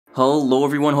Hello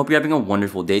everyone, hope you're having a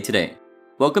wonderful day today.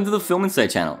 Welcome to the Film Insight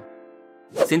channel.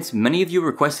 Since many of you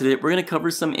requested it, we're going to cover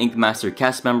some Ink Master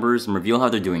cast members and reveal how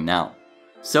they're doing now.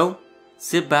 So,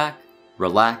 sit back,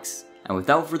 relax, and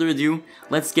without further ado,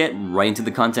 let's get right into the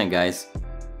content, guys.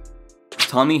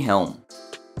 Tommy Helm.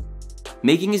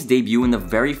 Making his debut in the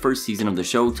very first season of the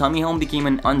show, Tommy Helm became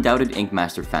an undoubted Ink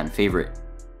Master fan favorite.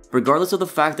 Regardless of the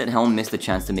fact that Helm missed the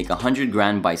chance to make 100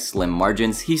 grand by slim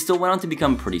margins, he still went on to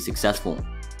become pretty successful.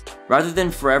 Rather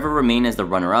than forever remain as the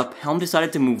runner-up, Helm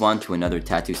decided to move on to another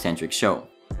tattoo-centric show.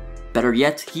 Better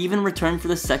yet, he even returned for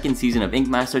the second season of Ink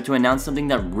Master to announce something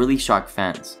that really shocked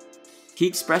fans. He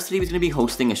expressed that he was going to be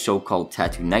hosting a show called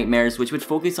Tattoo Nightmares, which would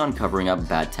focus on covering up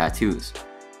bad tattoos.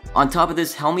 On top of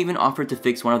this, Helm even offered to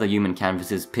fix one of the human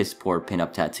canvas's piss-poor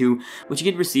pin-up tattoo, which he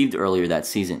had received earlier that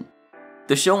season.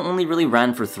 The show only really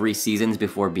ran for 3 seasons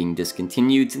before being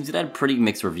discontinued since it had pretty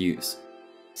mixed reviews.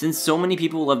 Since so many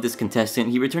people loved this contestant,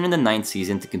 he returned in the 9th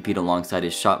season to compete alongside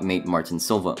his shopmate Martin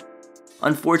Silva.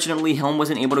 Unfortunately, Helm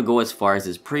wasn't able to go as far as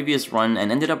his previous run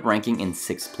and ended up ranking in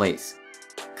 6th place.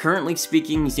 Currently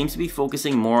speaking, he seems to be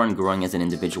focusing more on growing as an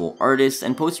individual artist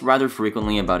and posts rather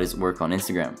frequently about his work on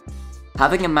Instagram.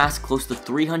 Having amassed close to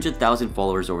 300,000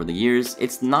 followers over the years,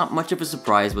 it's not much of a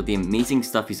surprise with the amazing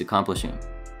stuff he's accomplishing.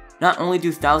 Not only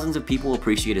do thousands of people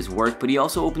appreciate his work, but he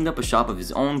also opened up a shop of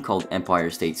his own called Empire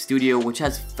State Studio, which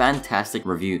has fantastic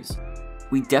reviews.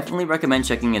 We definitely recommend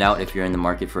checking it out if you're in the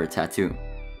market for a tattoo.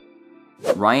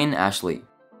 Ryan Ashley.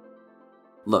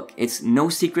 Look, it's no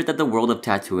secret that the world of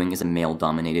tattooing is a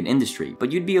male-dominated industry,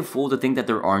 but you'd be a fool to think that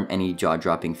there aren't any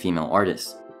jaw-dropping female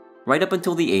artists. Right up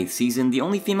until the 8th season, the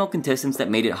only female contestants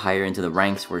that made it higher into the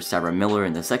ranks were Sarah Miller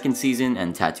in the 2nd season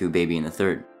and Tattoo Baby in the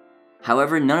 3rd.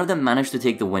 However, none of them managed to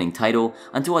take the winning title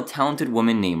until a talented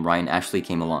woman named Ryan Ashley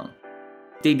came along.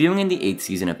 Debuting in the 8th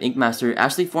season of Ink Master,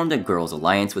 Ashley formed a girls'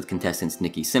 alliance with contestants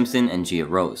Nikki Simpson and Gia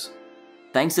Rose.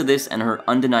 Thanks to this and her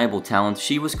undeniable talent,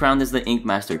 she was crowned as the Ink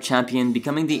Master champion,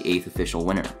 becoming the 8th official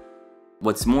winner.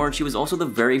 What's more, she was also the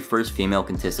very first female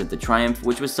contestant to triumph,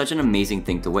 which was such an amazing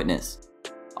thing to witness.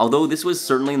 Although this was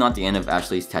certainly not the end of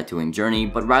Ashley's tattooing journey,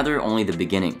 but rather only the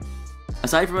beginning.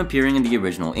 Aside from appearing in the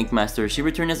original Ink Master, she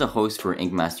returned as a host for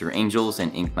Ink Master Angels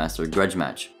and Ink Master Grudge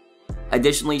Match.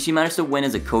 Additionally, she managed to win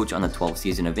as a coach on the 12th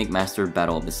season of Ink Master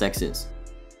Battle of the Sexes.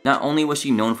 Not only was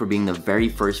she known for being the very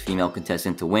first female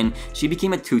contestant to win, she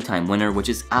became a 2-time winner, which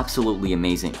is absolutely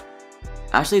amazing.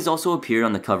 Ashley has also appeared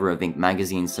on the cover of Ink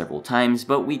magazine several times,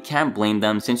 but we can't blame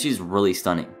them since she's really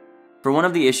stunning. For one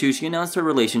of the issues, she announced her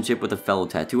relationship with a fellow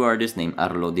tattoo artist named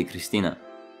Arlo Di Cristina.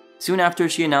 Soon after,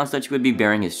 she announced that she would be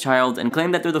bearing his child and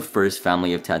claimed that they're the first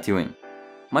family of tattooing.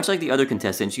 Much like the other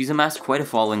contestants, she's amassed quite a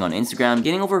following on Instagram,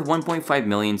 gaining over 1.5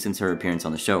 million since her appearance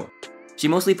on the show. She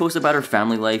mostly posts about her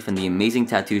family life and the amazing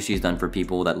tattoos she's done for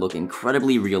people that look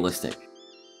incredibly realistic.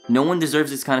 No one deserves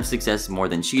this kind of success more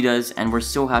than she does, and we're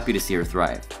so happy to see her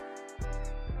thrive.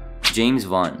 James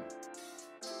Vaughn.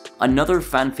 Another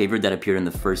fan favorite that appeared in the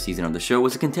first season of the show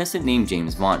was a contestant named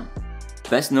James Vaughn.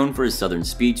 Best known for his southern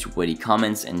speech, witty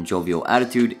comments, and jovial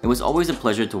attitude, it was always a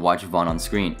pleasure to watch Vaughn on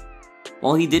screen.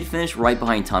 While he did finish right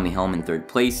behind Tommy Helm in 3rd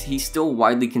place, he's still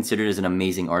widely considered as an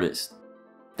amazing artist.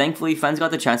 Thankfully, fans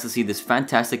got the chance to see this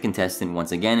fantastic contestant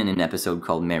once again in an episode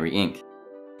called Mary Inc.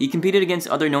 He competed against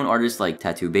other known artists like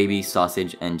Tattoo Baby,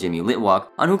 Sausage, and Jimmy Litwalk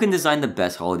on who can design the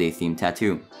best holiday-themed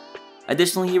tattoo.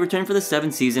 Additionally, he returned for the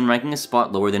 7th season, ranking a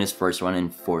spot lower than his first run in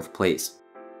 4th place.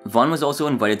 Vaughn was also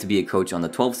invited to be a coach on the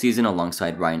 12th season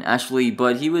alongside Ryan Ashley,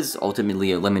 but he was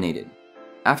ultimately eliminated.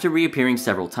 After reappearing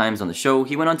several times on the show,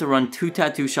 he went on to run 2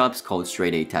 tattoo shops called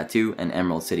Straight A Tattoo and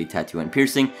Emerald City Tattoo and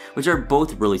Piercing, which are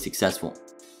both really successful.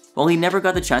 While he never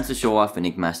got the chance to show off an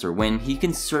Ink Master win, he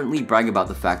can certainly brag about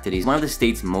the fact that he's one of the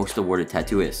state's most awarded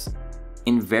tattooists.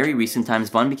 In very recent times,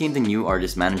 Vaughn became the new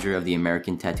artist manager of the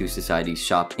American Tattoo Society's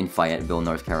shop in Fayetteville,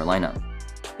 North Carolina.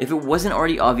 If it wasn't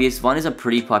already obvious, Vaughn is a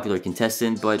pretty popular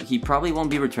contestant, but he probably won't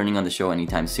be returning on the show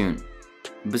anytime soon.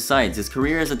 Besides, his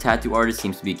career as a tattoo artist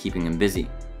seems to be keeping him busy.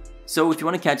 So if you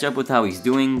want to catch up with how he's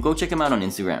doing, go check him out on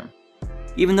Instagram.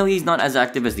 Even though he's not as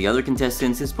active as the other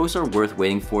contestants, his posts are worth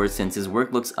waiting for since his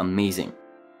work looks amazing.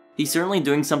 He's certainly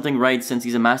doing something right since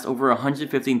he's amassed over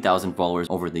 115,000 followers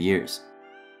over the years.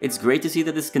 It's great to see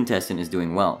that this contestant is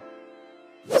doing well.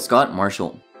 Scott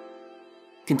Marshall.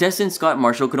 Contestant Scott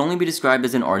Marshall could only be described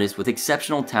as an artist with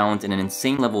exceptional talent and an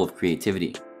insane level of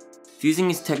creativity. Fusing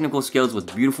his technical skills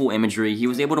with beautiful imagery, he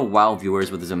was able to wow viewers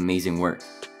with his amazing work.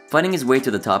 Fighting his way to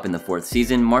the top in the 4th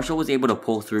season, Marshall was able to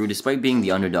pull through despite being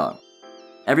the underdog.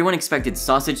 Everyone expected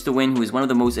Sausage to win, who is one of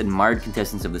the most admired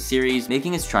contestants of the series,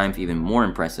 making his triumph even more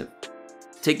impressive.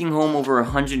 Taking home over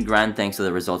 100 grand thanks to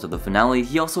the results of the finale,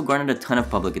 he also garnered a ton of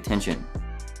public attention.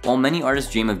 While many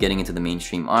artists dream of getting into the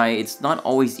mainstream eye, it's not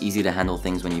always easy to handle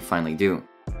things when you finally do.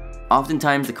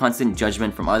 Oftentimes, the constant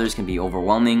judgment from others can be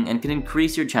overwhelming and can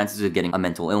increase your chances of getting a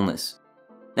mental illness.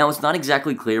 Now, it's not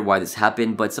exactly clear why this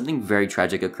happened, but something very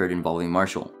tragic occurred involving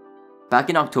Marshal. Back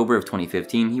in October of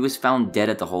 2015, he was found dead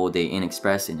at the Holiday Inn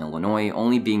Express in Illinois,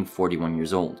 only being 41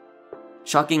 years old.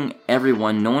 Shocking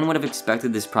everyone, no one would have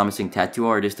expected this promising tattoo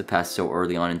artist to pass so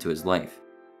early on into his life.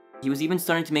 He was even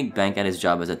starting to make bank at his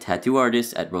job as a tattoo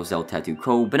artist at Roselle Tattoo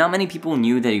Co., but not many people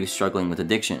knew that he was struggling with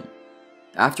addiction.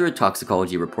 After a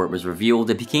toxicology report was revealed,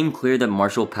 it became clear that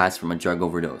Marshal passed from a drug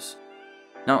overdose.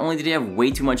 Not only did he have way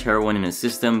too much heroin in his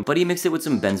system, but he mixed it with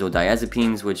some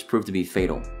benzodiazepines, which proved to be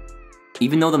fatal.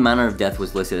 Even though the manner of death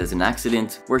was listed as an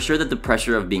accident, we're sure that the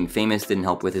pressure of being famous didn't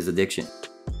help with his addiction.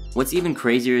 What's even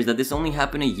crazier is that this only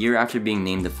happened a year after being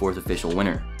named the 4th official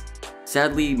winner.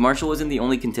 Sadly, Marshal isn't the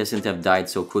only contestant to have died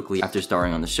so quickly after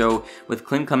starring on the show, with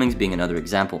Clint Cummings being another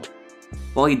example.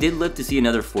 While he did live to see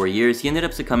another 4 years, he ended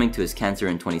up succumbing to his cancer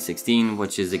in 2016,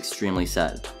 which is extremely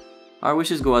sad. Our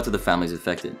wishes go out to the families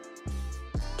affected.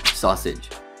 Sausage.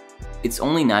 It's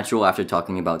only natural after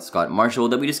talking about Scott Marshall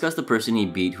that we discuss the person he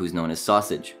beat who's known as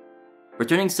Sausage.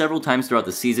 Returning several times throughout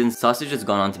the season, Sausage has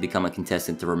gone on to become a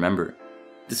contestant to remember.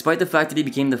 Despite the fact that he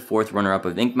became the 4th runner-up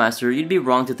of Ink Master, you'd be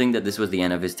wrong to think that this was the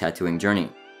end of his tattooing journey.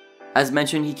 As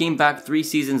mentioned, he came back 3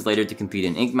 seasons later to compete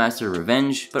in Ink Master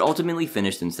Revenge, but ultimately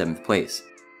finished in 7th place.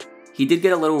 He did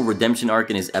get a little redemption arc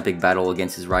in his epic battle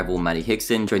against his rival Matty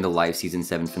Hickson during the live season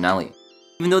 7 finale.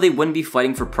 Even though they wouldn't be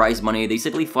fighting for prize money, they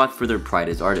simply fought for their pride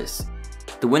as artists.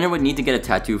 The winner would need to get a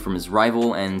tattoo from his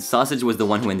rival, and Sausage was the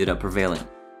one who ended up prevailing.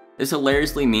 This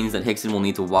hilariously means that Hickson will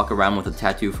need to walk around with a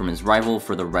tattoo from his rival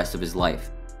for the rest of his life.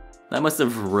 That must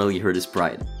have really hurt his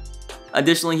pride.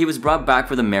 Additionally, he was brought back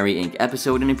for the Mary Inc.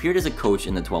 episode and appeared as a coach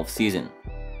in the 12th season.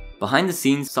 Behind the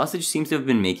scenes, Sausage seems to have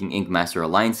been making Ink Master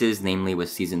alliances, namely with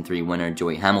Season 3 winner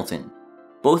Joey Hamilton.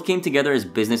 Both came together as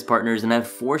business partners and have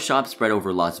 4 shops spread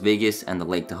over Las Vegas and the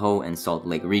Lake Tahoe and Salt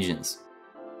Lake regions.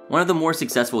 One of the more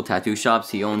successful tattoo shops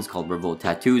he owns, called Revolt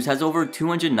Tattoos, has over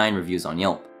 209 reviews on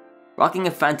Yelp. Rocking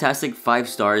a fantastic 5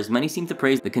 stars, many seem to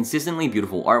praise the consistently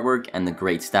beautiful artwork and the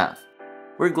great staff.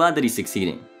 We're glad that he's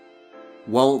succeeding.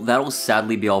 Well, that'll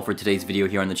sadly be all for today's video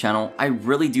here on the channel. I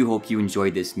really do hope you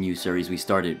enjoyed this new series we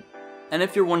started. And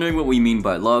if you're wondering what we mean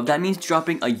by love, that means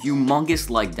dropping a humongous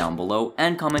like down below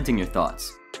and commenting your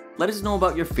thoughts. Let us know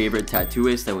about your favorite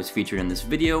tattooist that was featured in this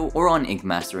video or on Ink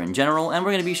Master in general, and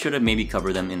we're going to be sure to maybe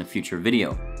cover them in a future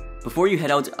video. Before you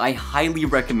head out, I highly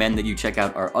recommend that you check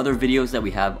out our other videos that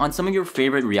we have on some of your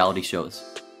favorite reality shows.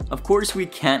 Of course, we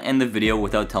can't end the video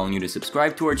without telling you to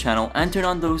subscribe to our channel and turn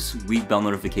on those sweet bell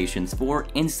notifications for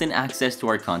instant access to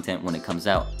our content when it comes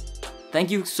out. Thank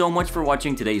you so much for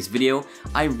watching today's video.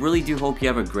 I really do hope you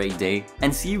have a great day,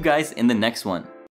 and see you guys in the next one.